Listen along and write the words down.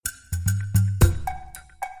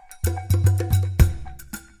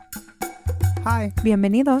Hi.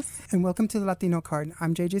 Bienvenidos. And welcome to the Latino Card.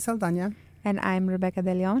 I'm JJ Saldaña. And I'm Rebecca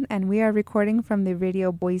De Leon, and we are recording from the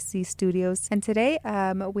Radio Boise studios. And today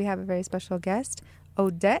we have a very special guest.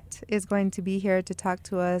 Odette is going to be here to talk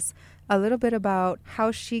to us a little bit about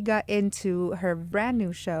how she got into her brand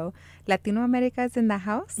new show, Latinoamérica is in the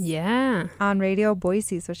House. Yeah. On Radio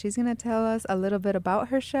Boise. So she's going to tell us a little bit about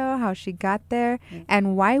her show, how she got there,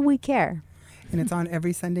 and why we care. And it's on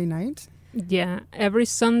every Sunday night? Yeah, every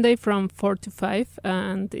Sunday from 4 to 5,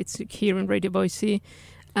 and it's here in Radio Boise.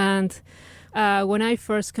 And when I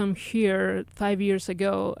first come here 5 years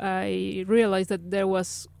ago, I realized that there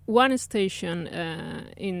was one station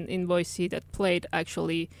in Boise that played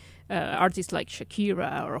actually artists like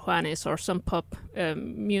Shakira or Juanes or some pop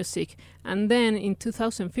music. And then in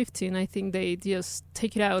 2015, I think they just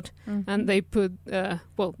take it out and they put,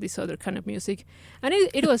 this other kind of music. And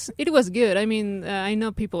it was good. I mean, I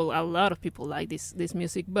know a lot of people like this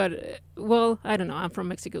music, but, I don't know. I'm from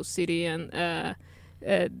Mexico City, and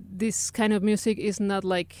this kind of music is not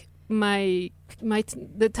like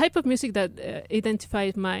the type of music that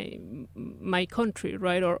identifies my country,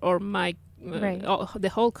 right, or my the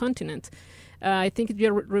whole continent. I think it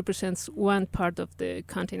represents one part of the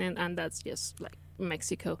continent, and that's just like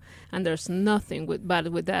Mexico. And there's nothing bad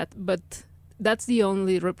with that, but that's the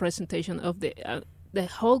only representation of the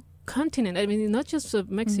whole continent. I mean, not just of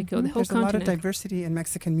Mexico, the whole There's continent. There's a lot of diversity in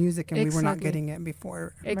Mexican music, and we were not getting it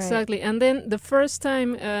before. Exactly. Right. And then the first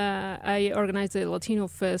time I organized the Latino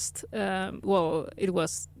Fest, it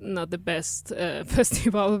was not the best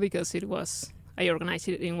festival because I organized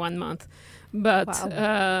it in 1 month. But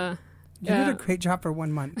wow. You did a great job for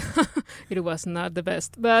 1 month. It was not the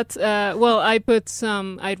best. But, I put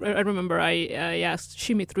some, I remember I asked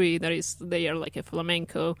Shimmy 3, they are like a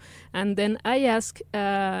flamenco. And then I asked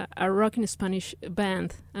a rock in Spanish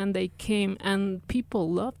band, and they came, and people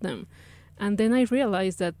loved them. And then I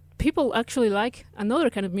realized that people actually like another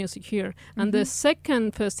kind of music here. And the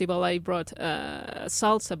second festival, I brought a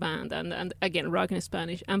salsa band and again, rock in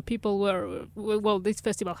Spanish. And people this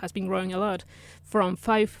festival has been growing a lot, from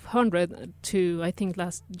 500 to, I think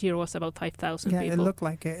last year was about 5,000 people. Yeah, it looked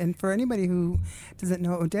like it. And for anybody who doesn't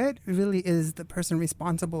know, Odette really is the person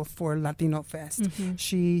responsible for Latino Fest.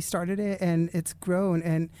 She started it, and it's grown,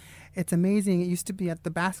 and it's amazing. It used to be at the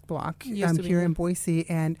Basque Block here in Boise,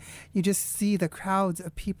 and you just see the crowds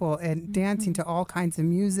of people and dancing to all kinds of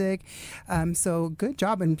music. So good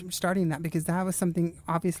job in starting that, because that was something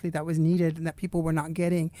obviously that was needed and that people were not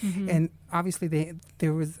getting. And obviously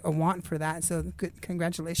there was a want for that. So good,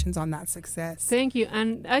 congratulations on that success. Thank you.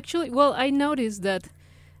 And actually, I noticed that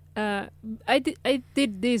I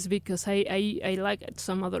did this because I like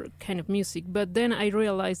some other kind of music, but then I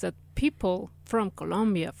realized that people from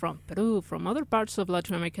Colombia, from Peru, from other parts of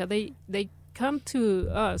Latin America, they come to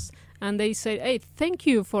us and they say, "Hey, thank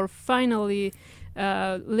you for finally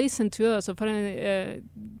listen to us, or finally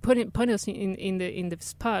put us in the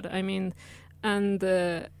spot." I mean, and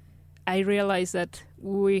I realized that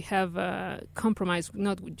we have compromised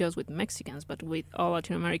not just with Mexicans, but with all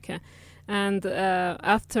Latin America. And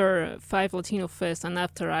after 5 Latino Fest, and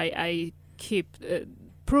after I keep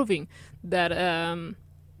proving that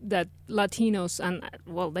that Latinos, and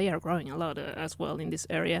they are growing a lot as well in this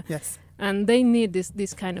area. Yes. And they need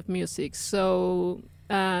this kind of music. So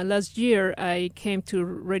last year I came to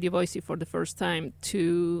Radio Boise for the first time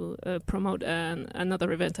to promote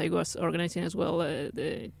another event I was organizing as well,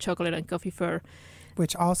 the Chocolate and Coffee Fair.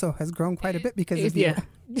 Which also has grown quite a bit because of you.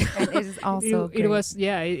 And it is also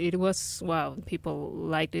it was wow, people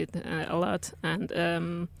liked it a lot.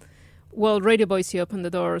 And Radio Boise opened the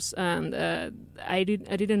doors, and I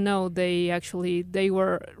didn't know they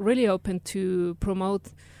were really open to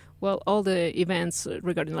promote all the events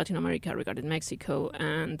regarding Latin America, regarding Mexico.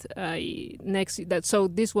 And so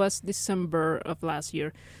this was December of last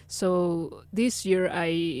year. So this year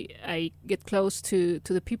I get close to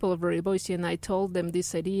the people of Radio Boise, and I told them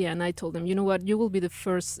this idea, and I told them, you know what, you will be the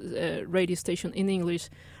first radio station in English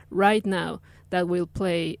right now that will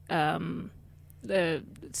play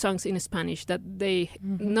songs in Spanish that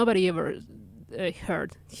nobody ever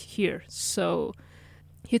heard here. So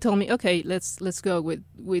he told me, okay, let's go with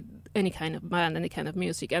any kind of band, any kind of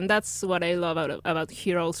music. And that's what I love about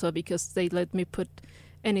here also, because they let me put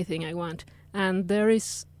anything I want. And there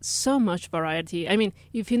is so much variety. I mean,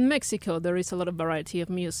 if in Mexico there is a lot of variety of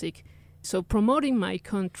music, so promoting my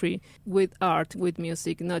country with art, with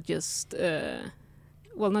music, not just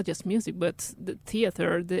music, but the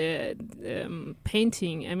theater, the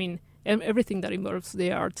painting, I mean, everything that involves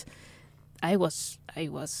the art, I was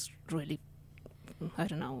really,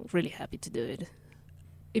 really happy to do it.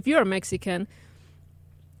 If you're Mexican,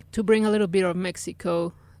 to bring a little bit of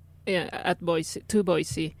Mexico to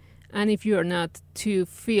Boise. And if you are not, to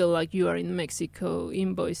feel like you are in Mexico,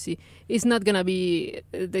 in Boise. It's not going to be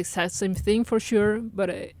the exact same thing for sure,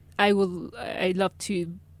 but I'd love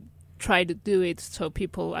to try to do it so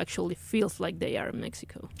people actually feels like they are in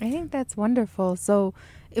Mexico. I think that's wonderful. So,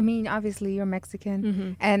 I mean, obviously you're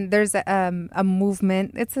Mexican, and there's a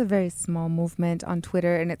movement. It's a very small movement on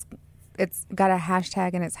Twitter, and it's got a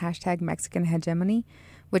hashtag, and it's hashtag Mexican hegemony,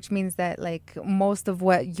 which means that like most of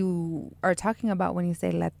what you are talking about when you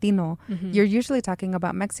say Latino, you're usually talking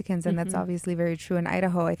about Mexicans, and that's obviously very true in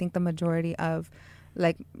Idaho. I think the majority of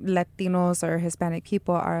like Latinos or Hispanic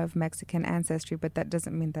people are of Mexican ancestry, but that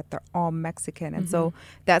doesn't mean that they're all Mexican. And so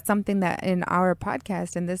that's something that in our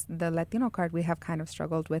podcast and the Latino card, we have kind of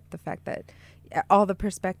struggled with the fact that all the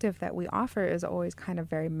perspective that we offer is always kind of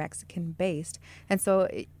very Mexican based. And so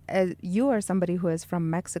you are somebody who is from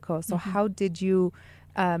Mexico. So how did you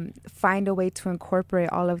find a way to incorporate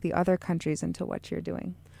all of the other countries into what you're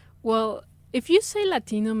doing? Well, if you say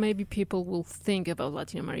Latino, maybe people will think about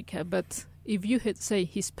Latin America, but if you say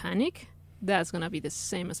Hispanic, that's going to be the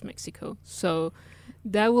same as Mexico. So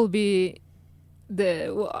that will be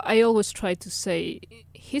I always try to say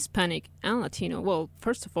Hispanic and Latino. Well,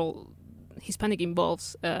 first of all, Hispanic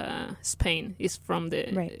involves Spain. It's from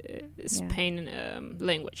the Spain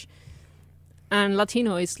language. And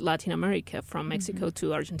Latino is Latin America, from Mexico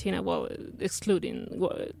to Argentina, well, excluding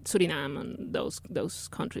Suriname and those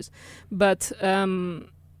countries. But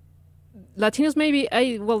Latinos, maybe,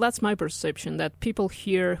 that's my perception, that people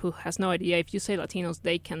here who has no idea, if you say Latinos,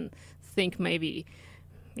 they can think maybe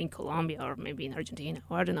in Colombia or maybe in Argentina,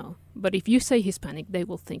 or I don't know. But if you say Hispanic, they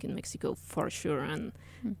will think in Mexico for sure. And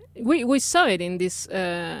we saw it in this,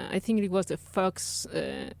 I think it was the Fox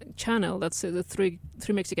channel, that's the three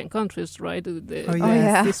Mexican countries, right?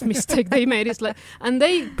 This mistake they made is like, and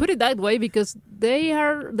they put it that way because they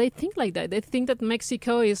think like that. They think that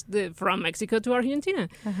Mexico is from Mexico to Argentina.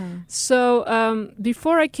 So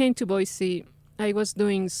before I came to Boise, I was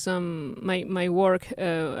doing my work.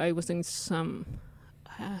 I was doing some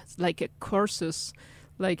courses,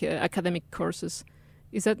 academic courses.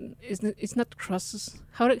 It's not courses.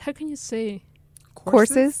 How can you say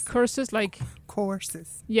courses? Courses like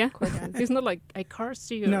courses. Yeah, it's not like I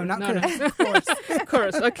curse you. No, not course.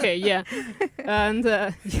 Course. Okay, yeah. And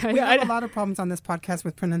we have a lot of problems on this podcast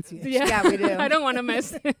with pronunciation. Yeah, we do. I don't want to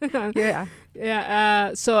mess.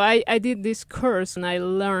 Yeah. So I did this course and I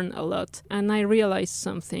learned a lot, and I realized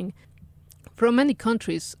something. From many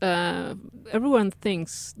countries, everyone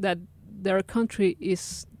thinks that their country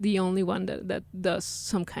is the only one that does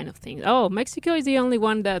some kind of thing. Oh, Mexico is the only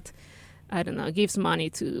one that, I don't know, gives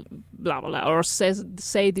money to blah, blah, blah, or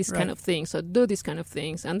say this kind of things, or do this kind of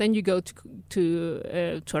things. And then you go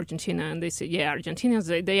to Argentina and they say, yeah,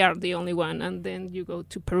 Argentinians, they are the only one. And then you go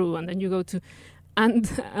to Peru, and then you go to... And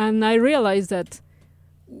I realized that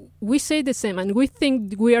we say the same, and we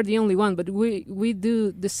think we are the only one, but we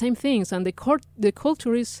do the same things, and the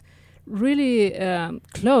culture is really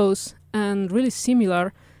close and really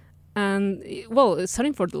similar. And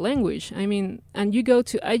starting for the language, I mean, and you go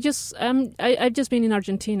to I've just been in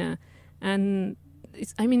Argentina, and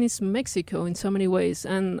it's Mexico in so many ways,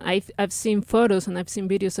 and I've seen photos and I've seen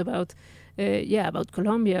videos about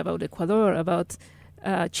Colombia, about Ecuador, about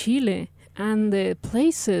Chile, and the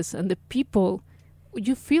places and the people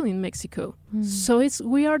you feel in Mexico. So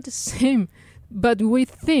we are the same, but we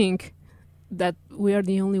think that we are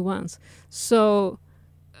the only ones. So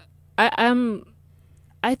I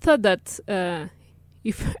thought that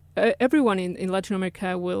if everyone in Latin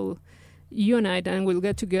America will unite and will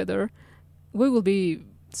get together, we will be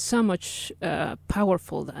so much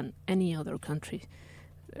powerful than any other country,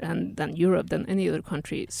 and than Europe, than any other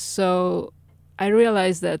country. So I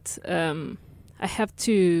realized that I have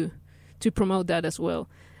to promote that as well.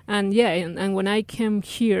 And and when I came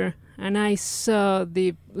here and I saw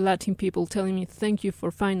the Latin people telling me, thank you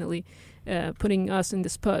for finally putting us in the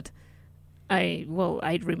spot, I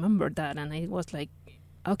remembered that, and I was like,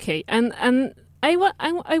 okay. And I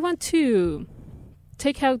want to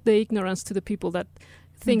take out the ignorance to the people that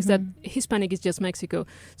thinks that Hispanic is just Mexico.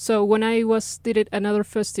 So when I did another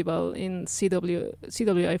festival in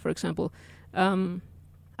CWI, for example,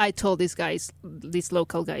 I told these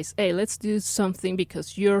local guys, hey, let's do something,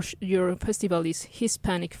 because your festival is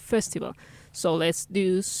Hispanic festival. So let's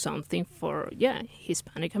do something for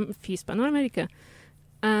Hispanoamerica.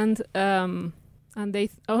 And they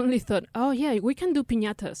only thought, oh yeah, we can do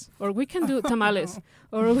piñatas, or we can do tamales,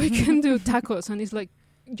 or we can do tacos. And it's like,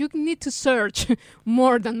 you need to search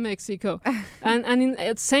more than Mexico.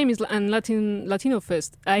 And same is and Latino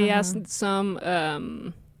Fest. I asked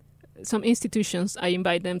some some institutions, I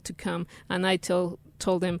invite them to come, and I told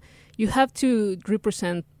them, you have to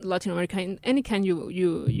represent Latin America in any kind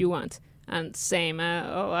you want. And same,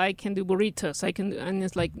 I can do burritos. And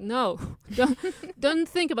it's like, no, don't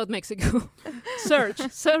think about Mexico.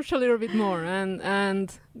 Search a little bit more,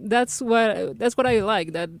 and that's what I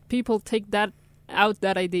like. That people take that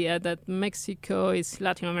idea that Mexico is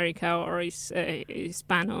Latin America or is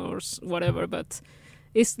Hispano or whatever. But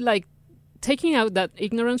it's like taking out that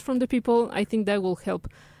ignorance from the people. I think that will help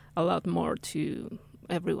a lot more to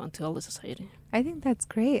everyone, to all the society. I think that's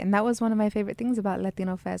great. And that was one of my favorite things about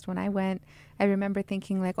Latino Fest. When I went, I remember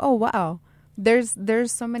thinking like, oh, wow, there's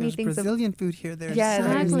so many things. Brazilian food here. There's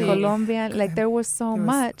exactly. Colombian. Like there was so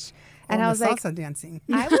much. And I was like, salsa dancing.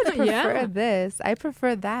 I would prefer this. I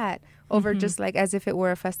prefer that over just like as if it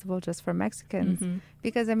were a festival just for Mexicans.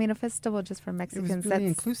 Because I mean, a festival just for Mexicans. It was really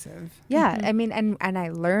inclusive. Yeah. I mean, and I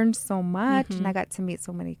learned so much and I got to meet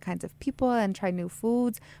so many kinds of people and try new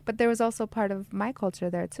foods. But there was also part of my culture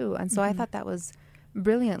there too. And so I thought that was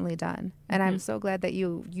brilliantly done. And I'm so glad that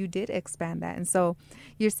you did expand that. And so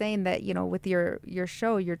you're saying that, you know, with your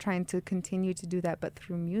show, you're trying to continue to do that, but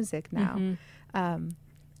through music now.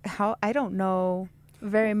 How I don't know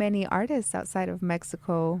very many artists outside of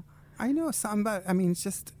Mexico. I know some, but I mean, it's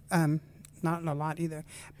just not a lot either.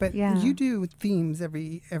 But you do themes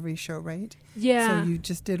every show, right? Yeah. So you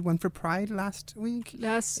just did one for Pride last week.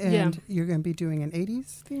 And you're going to be doing an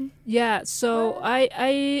 80s theme? Yeah. So I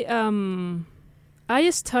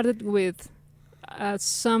started with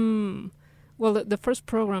some. Well, the first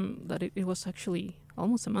program that it was actually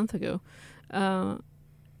almost a month ago.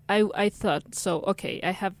 I thought, so, okay,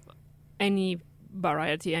 I have any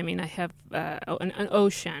variety. I mean, I have an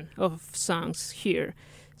ocean of songs here.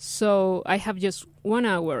 So I have just 1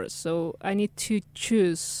 hour. So I need to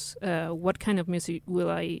choose what kind of music will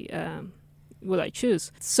I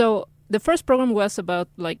choose. So the first program was about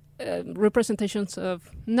like representations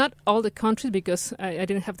of not all the countries because I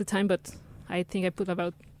didn't have the time, but I think I put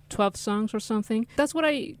about 12 songs or something. That's what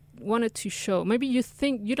I wanted to show. Maybe you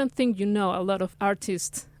don't think you know a lot of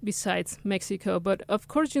artists besides Mexico, but of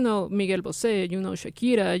course you know Miguel Bosé, you know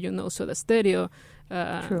Shakira, you know Soda Stereo,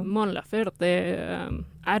 Mon Laferte,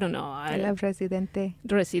 I don't know. I love Residente,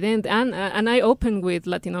 and I opened with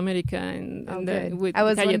Latinoamérica and with I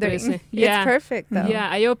was Calle wondering. 13. It's perfect though. Yeah,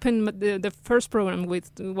 I opened the first program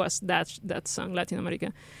was that song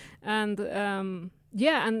Latinoamérica, and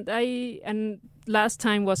and last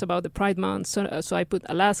time was about the Pride Month, so I put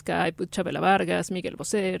Alaska, I put Chabela Vargas, Miguel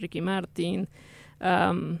Bosé, Ricky Martin.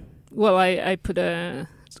 I put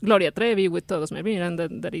Gloria Trevi with Todos Me Miran,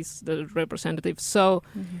 that is the representative. So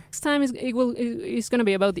next time it's going to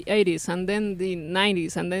be about the 80s and then the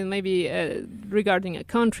 90s and then maybe regarding a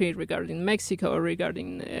country, regarding Mexico, or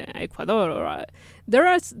regarding Ecuador. Or there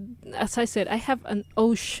are, as I said, I have an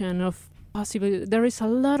ocean of possibility. There is a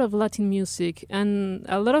lot of Latin music and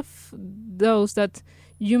a lot of those that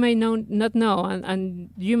you may not know,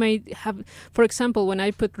 and you may have. For example, when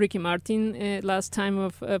I put Ricky Martin last time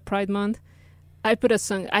of Pride Month, I put a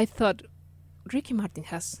song. I thought Ricky Martin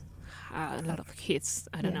has a lot of hits.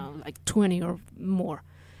 I don't know, like 20 or more.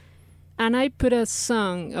 And I put a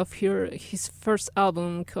song of his first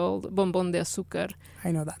album called Bombón de Azúcar.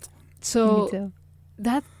 I know that. So me too.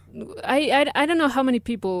 That. I don't know how many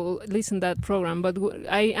people listen to that program, but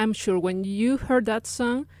I am sure when you heard that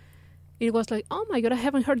song, it was like, oh my God, I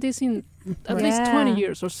haven't heard this in at least 20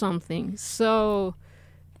 years or something. So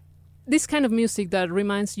this kind of music that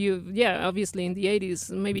reminds you, obviously in the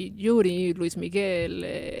 80s, maybe Yuri, Luis Miguel,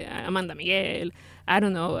 Amanda Miguel, I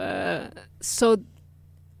don't know. So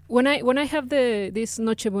when I have this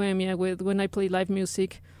Noche Bohemia when I play live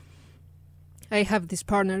music, I have this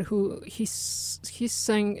partner who he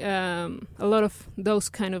sang a lot of those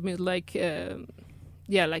kind of music, like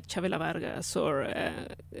Chabela Vargas or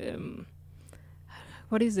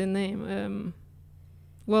what is the name?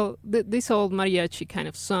 These old mariachi kind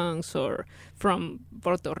of songs, or from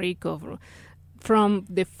Puerto Rico, from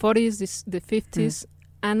the 40s, the 50s,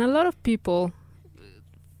 and a lot of people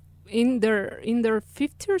in their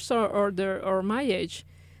 50s or my age.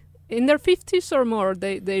 In their 50s or more,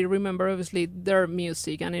 they remember, obviously, their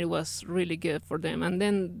music, and it was really good for them. And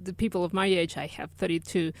then the people of my age, I have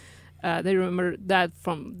 32, they remember that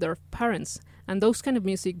from their parents. And those kind of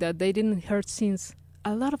music that they didn't hear since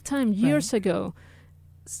a lot of time, years ago.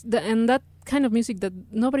 And that kind of music that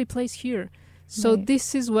nobody plays here. So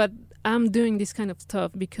this is what I'm doing, this kind of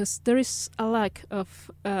stuff, because there is a lack of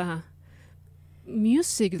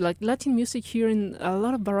music, like Latin music here, in a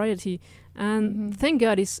lot of variety. And thank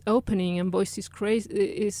God it's opening, and Boise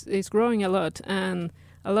is growing a lot. And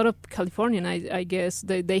a lot of Californian, I guess,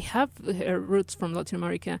 they have roots from Latin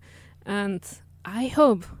America, and I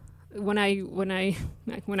hope when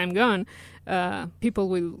I'm gone, people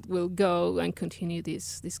will go and continue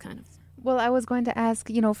this kind of. Well, I was going to ask,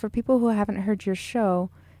 for people who haven't heard your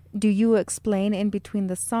show, do you explain in between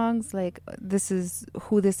the songs, like, this is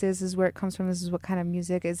who this is where it comes from, this is what kind of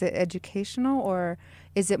music? Is it educational, or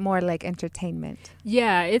is it more like entertainment?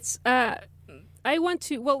 Yeah, it's, I want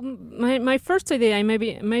to, well, my first idea,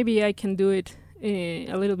 maybe I can do it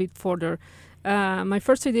a little bit further. My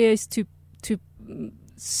first idea is to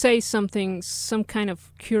say some kind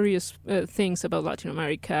of curious things about Latin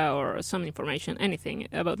America, or some information, anything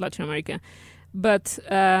about Latin America. But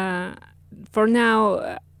for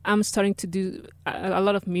now, I'm starting to do a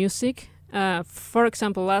lot of music. For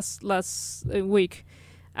example, last week,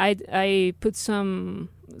 I put some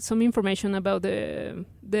information about the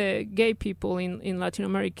gay people in Latin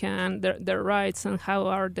America and their rights, and how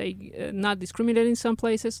are they not discriminated in some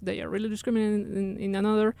places, they are really discriminated in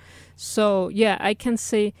another. So yeah, I can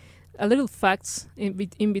say a little facts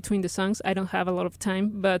in between the songs. I don't have a lot of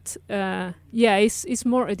time, but yeah, it's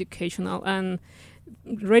more educational. And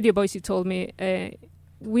Radio Boise told me,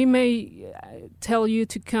 we may tell you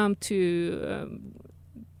to come to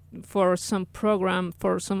for some program,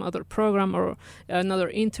 for some other program, or another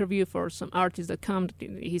interview for some artist that come.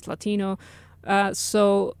 He's Latino,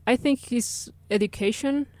 so I think it's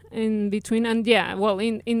education in between. And yeah, well,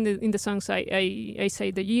 in the songs, I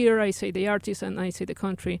say the year, I say the artist, and I say the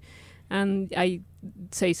country, and I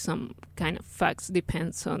say some kind of facts.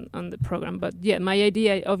 Depends on the program, but yeah, my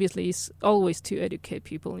idea obviously is always to educate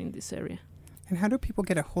people in this area. And how do people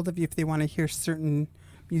get a hold of you if they want to hear certain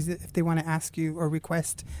music, if they want to ask you or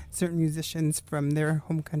request certain musicians from their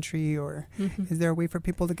home country, or is there a way for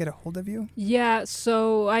people to get a hold of you? Yeah,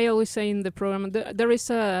 so I always say in the program, there is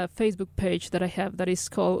a Facebook page that I have that is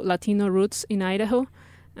called Latino Roots in Idaho,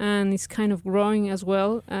 and it's kind of growing as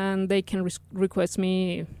well, and they can request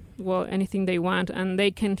me, well, anything they want, and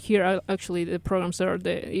they can hear actually the programs are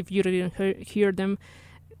if you didn't hear them.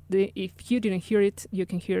 If you didn't hear it, you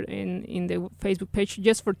can hear it in the Facebook page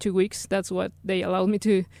just for 2 weeks. That's what they allowed me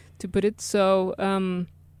to put it. So,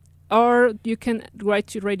 or you can write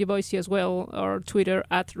to Radio Boise as well, or Twitter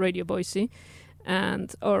at Radio Boise,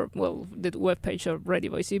 or the webpage of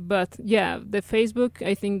Radio Boise. But yeah, the Facebook,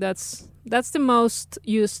 I think that's the most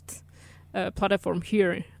used platform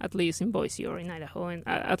here, at least in Boise or in Idaho, and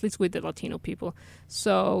at least with the Latino people.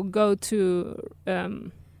 So go to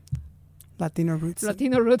Latino Roots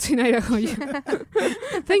in Idaho. Yeah.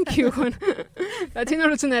 Thank you. Latino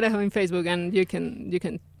Roots in Idaho in Facebook, and you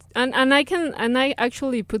can and I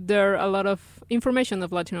actually put there a lot of information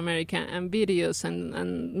of Latin America, and videos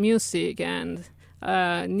and music and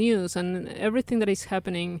news and everything that is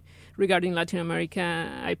happening regarding Latin America.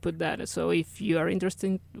 I put that. So if you are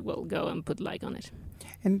interested, well, go and put like on it.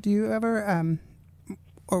 And do you ever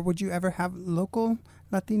or would you ever have local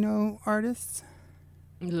Latino artists?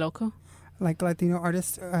 Local? Like Latino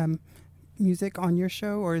artists music on your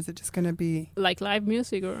show, or is it just going to be like live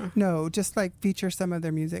music, or no, just like feature some of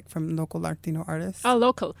their music from local Latino artists? Oh,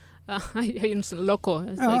 local. I understand loco.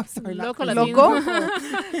 It's like sorry, loco.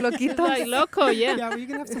 Loquitos. Like loco, yeah. Yeah, well, you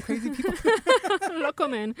can have some crazy people. Loco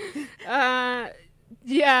man.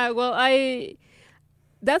 Yeah, well,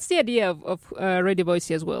 that's the idea of Radio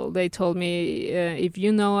Boise as well. They told me, if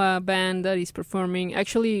you know a band that is performing,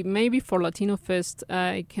 actually maybe for Latino Fest,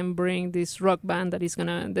 I can bring this rock band that is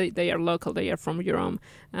they are local, they are from Europe,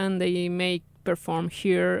 and they may perform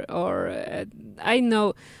here. Or I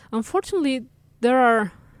know, unfortunately,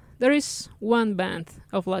 there is one band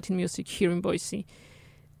of Latin music here in Boise.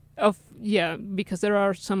 Because there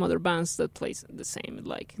are some other bands that play the same,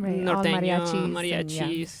 like norteño,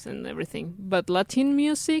 mariachis and everything. But Latin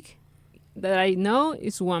music that I know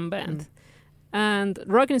is one band. And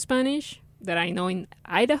rock in Spanish that I know in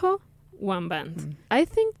Idaho, one band. I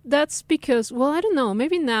think that's because, well, I don't know,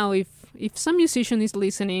 maybe now if some musician is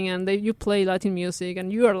listening and you play Latin music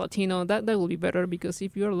and you are Latino, that will be better, because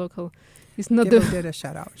if you are local, it's not Give Odette a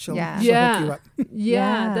shout out. She'll hook you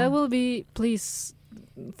up. That will be, please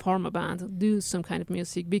form a band, do some kind of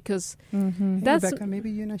music, because that's... Rebecca,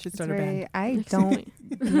 maybe you and I should start a band. I don't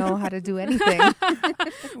know how to do anything.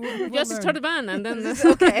 Just start a band and then...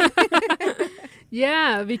 Okay.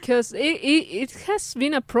 Yeah, because it has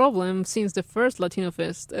been a problem since the first Latino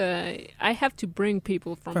Fest. I have to bring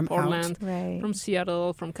people from Portland, from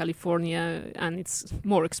Seattle, from California, and it's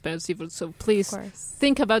more expensive. So please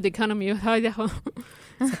think about the economy of Idaho.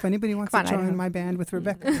 So if anybody wants to join my band with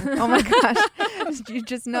Rebecca. Oh my gosh. You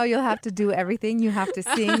just know you'll have to do everything. You have to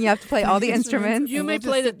sing. You have to play all the instruments. You may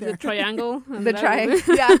play the triangle. The triangle.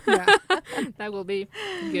 Yeah. That will be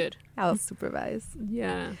good. I'll supervise.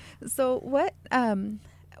 Yeah. So what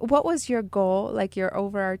was your goal, like your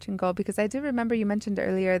overarching goal? Because I do remember you mentioned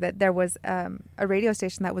earlier that there was a radio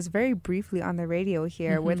station that was very briefly on the radio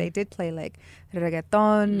here where they did play like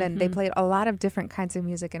reggaeton and they played a lot of different kinds of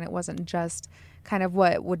music, and it wasn't just kind of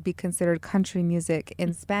what would be considered country music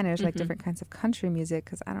in Spanish, like different kinds of country music,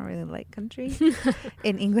 because I don't really like country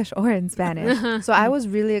in English or in Spanish. So I was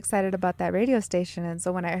really excited about that radio station. And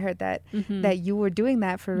so when I heard that you were doing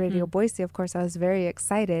that for Radio Boise, of course, I was very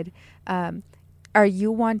excited. Are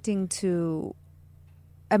you wanting to,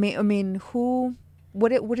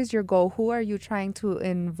 what is your goal? Who are you trying to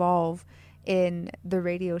involve in the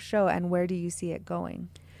radio show, and where do you see it going?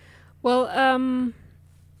 Well,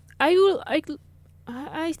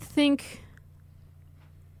 I think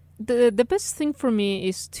the best thing for me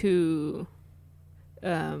is to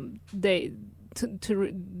return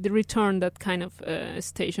that kind of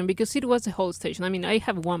station, because it was a whole station. I mean, I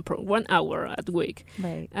have 1 hour at week,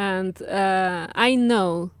 right? And I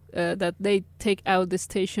know that they take out the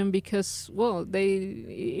station because, well,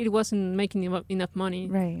 it wasn't making enough money.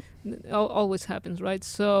 Right. Always happens, right?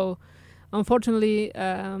 So, unfortunately,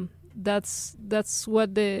 that's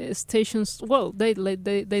what the stations. Well, they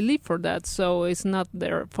live for that, so it's not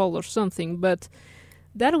their fault or something. But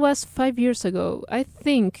that was 5 years ago. I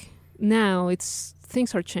think now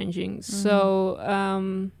things are changing. So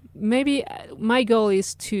maybe my goal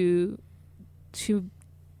is to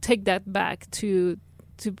take that back, to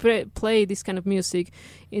play this kind of music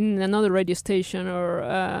in another radio station, or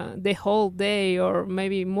the whole day, or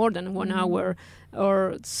maybe more than 1 hour,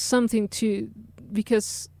 or something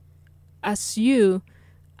because as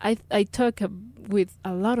I talk with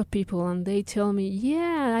a lot of people, and they tell me,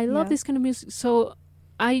 yeah, I love this kind of music. So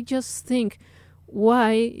I just think,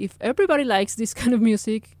 why, if everybody likes this kind of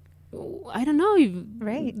music, I don't know if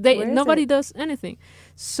nobody does anything.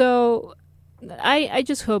 So I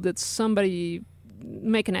just hope that somebody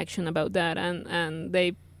make an action about that, and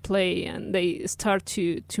they play and they start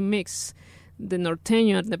to mix the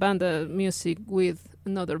norteño and the banda music with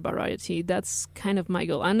another variety. That's kind of my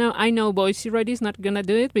goal. I know Boise Radio is not gonna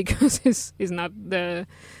do it because it's not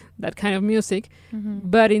that kind of music,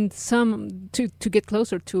 but in some to get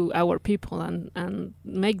closer to our people and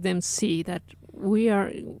make them see that we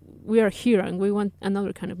are here and we want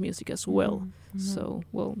another kind of music as well. So,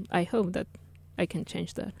 well, I hope that I can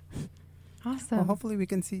change that. Awesome. Well, hopefully we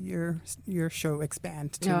can see your show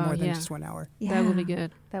expand to more than just 1 hour. Yeah. That would be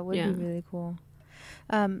good. That would be really cool.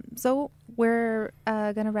 So we're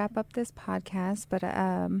going to wrap up this podcast, but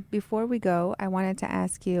before we go, I wanted to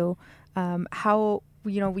ask you how,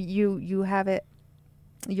 you have it,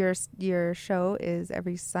 your show is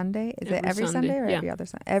every Sunday. Is it every Sunday or every other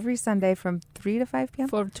Sunday? Every Sunday from 3 to 5 p.m.?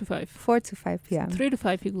 4 to 5. 4 to 5 p.m. 3 to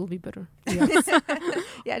 5 it will be better. Yes.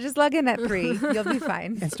 Yeah, just log in at 3. You'll be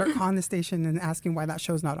fine. And start calling the station and asking why that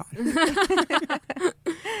show's not on.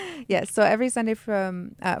 Yes, so every Sunday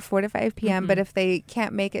from 4 to 5 p.m., but if they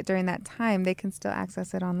can't make it during that time, they can still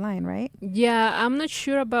access it online, right? Yeah, I'm not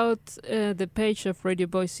sure about the page of Radio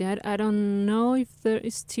Boise. I don't know if there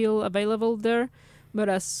is still available there. But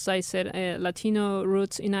as I said, Latino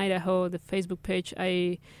Roots in Idaho, the Facebook page,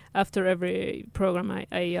 after every program,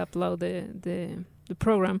 I upload the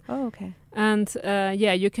program. Oh, okay. And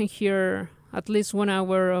you can hear at least 1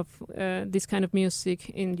 hour of this kind of music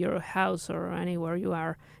in your house or anywhere you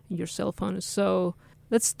are in your cell phone. So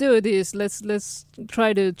let's do this. Let's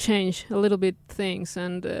try to change a little bit things.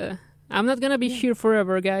 And I'm not going to be here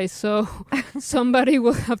forever, guys, so somebody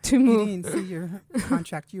will have to move. You didn't see your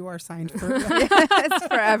contract. You are signed for it's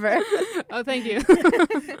forever. Oh, thank you.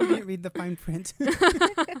 You didn't read the fine print.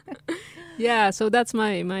 Yeah, so that's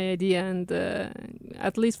my idea, and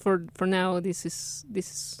at least for now, this is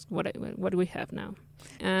what we have now.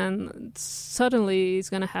 And suddenly it's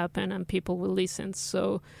going to happen, and people will listen.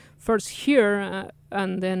 So first here,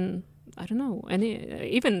 and then I don't know,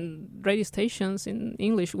 even radio stations in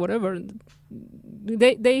English, whatever,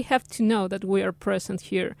 they have to know that we are present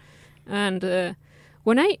here. And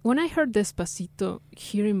when I heard Despacito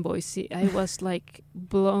here in Boise, I was like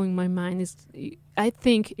blowing my mind. I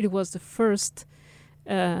think it was the first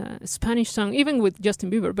Spanish song, even with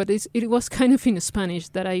Justin Bieber, but it was kind of in Spanish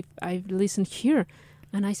that I listened here.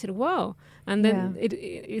 And I said, wow. And then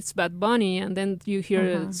it's Bad Bunny, and then you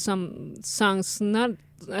hear some songs, not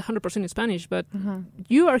 100% in Spanish, but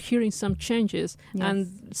you are hearing some changes. Yes.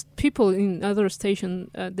 And people in other stations,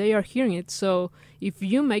 they are hearing it. So if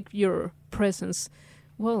you make your presence,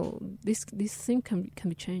 well, this thing can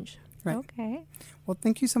be changed. Right. Okay. Well,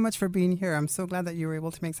 thank you so much for being here. I'm so glad that you were able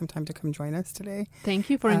to make some time to come join us today. Thank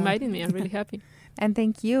you for inviting me. I'm really happy. And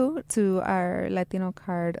thank you to our Latino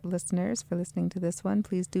Card listeners for listening to this one.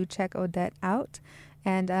 Please do check Odette out.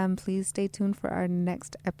 And please stay tuned for our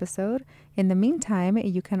next episode. In the meantime,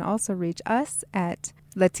 you can also reach us at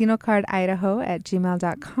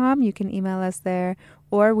latinocardidaho@gmail.com. You can email us there,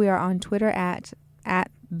 or we are on Twitter at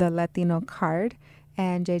the Latino Card.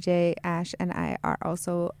 And JJ, Ash, and I are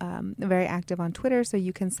also very active on Twitter, so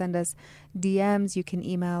you can send us DMs, you can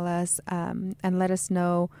email us, and let us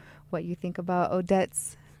know what you think about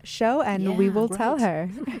Odette's show, and we will tell her.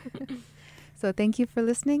 So thank you for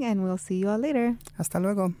listening, and we'll see you all later. Hasta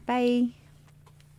luego. Bye.